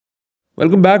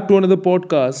Welcome back to another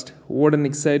podcast. What an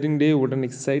exciting day, what an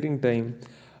exciting time.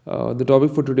 The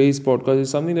topic for today's podcast is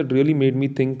something that really made me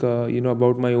think,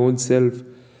 about my own self.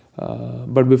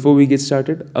 But before we get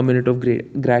started, a minute of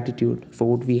gratitude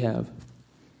for what we have.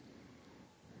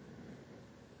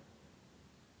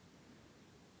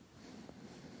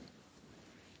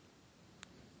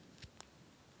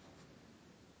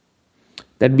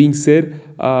 That being said,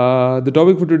 the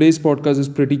topic for today's podcast is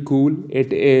pretty cool.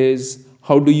 It is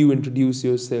how do you introduce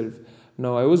yourself?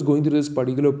 Now, I was going through this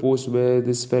particular post where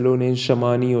this fellow named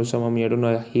Shamani or Shamami, I don't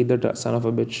know, I hate that son of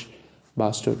a bitch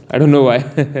bastard. I don't know why.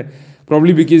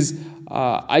 Probably because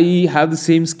I have the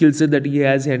same skill set that he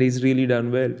has and he's really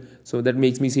done well. So that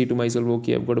makes me say to myself,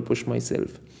 okay, I've got to push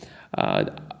myself. Uh,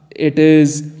 it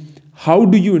is how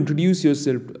do you introduce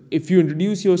yourself? If you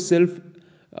introduce yourself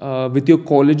with your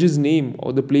college's name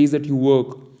or the place that you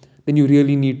work, then you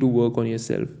really need to work on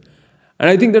yourself. And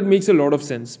I think that makes a lot of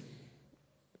sense.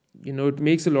 It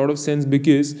makes a lot of sense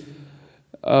because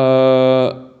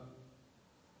uh,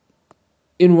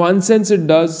 in one sense it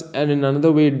does, and in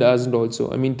another way it doesn't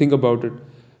also. I mean, think about it.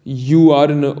 You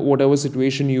are in whatever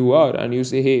situation you are, and you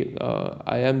say, hey,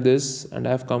 I am this, and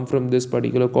I have come from this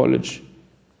particular college.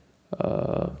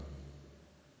 Uh,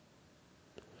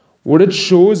 what it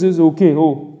shows is, okay,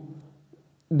 oh,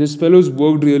 this fellow's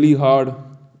worked really hard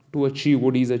to achieve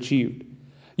what he's achieved.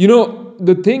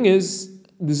 The thing is,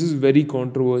 this is very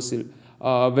controversial.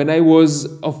 When I was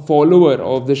a follower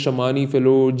of the Shamani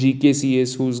fellow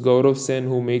GKCS, who's Gaurav Sen,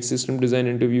 who makes system design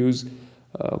interviews,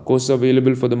 course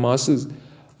available for the masses,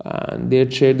 and they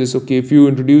had shared this, okay, if you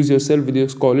introduce yourself with your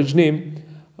college name,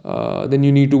 then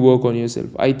you need to work on yourself.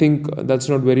 I think that's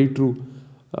not very true.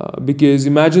 Because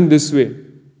imagine this way,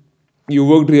 you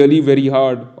worked really very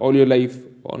hard all your life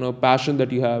on a passion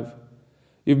that you have.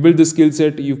 You've built the skill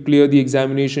set, you've cleared the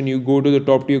examination, you go to the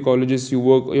top tier colleges, you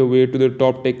work your way to the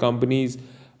top tech companies,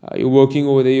 you're working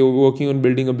over there, you're working on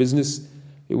building a business,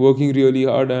 you're working really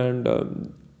hard, and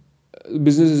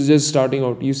business is just starting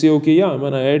out. You say, okay, yeah, I'm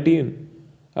an IITian.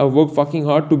 I've worked fucking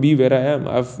hard to be where I am.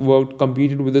 I've worked,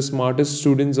 competed with the smartest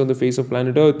students on the face of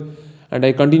planet Earth, and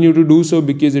I continue to do so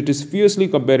because it is fiercely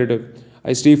competitive.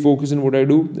 I stay focused in what I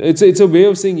do. It's a way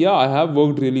of saying, yeah, I have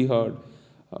worked really hard.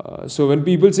 So when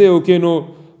people say, okay,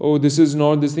 no, oh, this is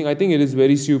not this thing, I think it is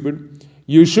very stupid.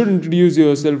 You should introduce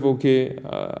yourself. Okay,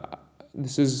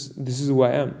 this is who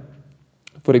I am.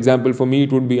 For example, for me,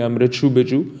 it would be I'm Richu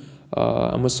Biju.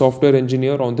 I'm a software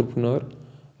engineer, entrepreneur.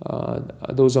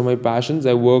 Those are my passions.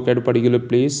 I work at a particular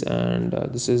place, and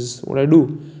this is what I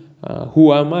do.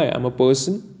 Who am I? I'm a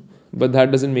person, but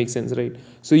that doesn't make sense, right?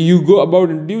 So you go about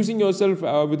introducing yourself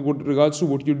with what regards to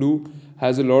what you do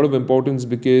has a lot of importance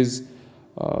because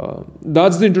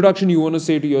that's the introduction you want to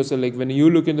say to yourself. Like when you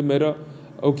look in the mirror,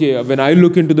 okay, when I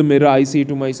look into the mirror, I say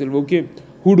to myself, okay,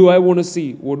 who do I want to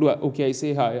see? What do I? Okay, I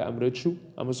say, hi, I'm Richu.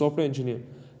 I'm a software engineer.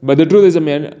 But the truth is,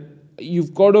 man,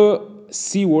 you've got to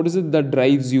see what is it that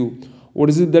drives you. What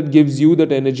is it that gives you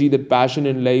that energy, that passion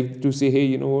in life to say, hey,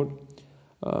 you know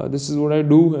what? This is what I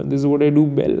do, and this is what I do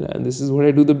well, and this is what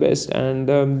I do the best,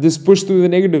 and this push through the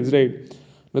negatives, right?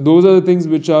 Now, those are the things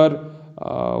which are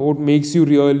what makes you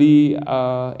really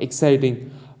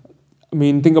exciting. I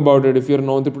mean, think about it. If you're an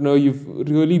entrepreneur, you've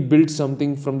really built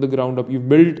something from the ground up. You've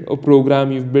built a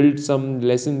program, you've built some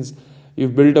lessons,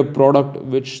 you've built a product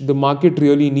which the market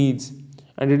really needs,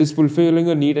 and it is fulfilling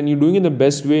a need, and you're doing it in the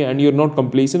best way, and you're not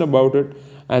complacent about it.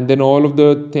 And then all of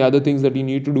the other things that you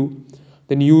need to do,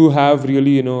 then you have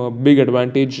really, a big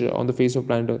advantage on the face of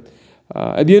planet Earth.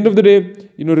 At the end of the day,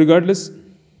 regardless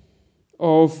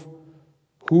of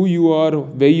who you are,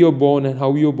 where you're born, and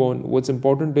how you're born. What's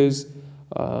important is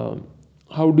uh,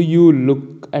 how do you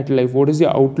look at life? What is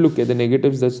your outlook at the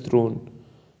negatives that's thrown?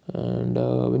 And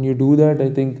when you do that, I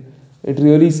think it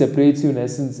really separates you in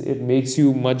essence. It makes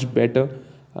you much better.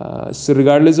 So,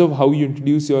 regardless of how you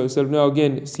introduce yourself, now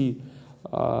again, see,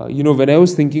 when I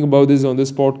was thinking about this on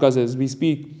this podcast as we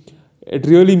speak, it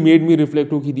really made me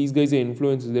reflect, okay, these guys are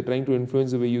influencers. They're trying to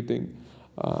influence the way you think.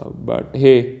 But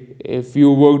hey, if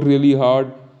you worked really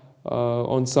hard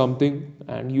on something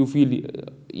and you feel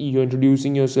you're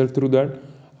introducing yourself through that,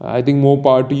 I think more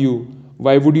power to you.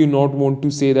 Why would you not want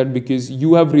to say that? Because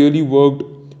you have really worked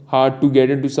hard to get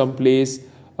into some place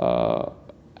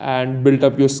and built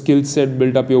up your skill set,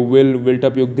 built up your will, built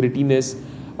up your grittiness,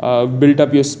 built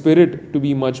up your spirit to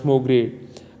be much more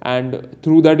great. And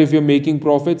through that, if you're making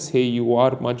profits, hey, you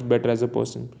are much better as a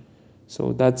person.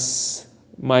 So that's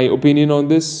my opinion on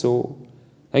this. So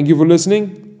thank you for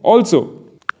listening. Also,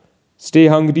 stay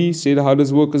hungry, stay the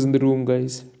hardest workers in the room,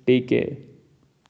 guys. Take care.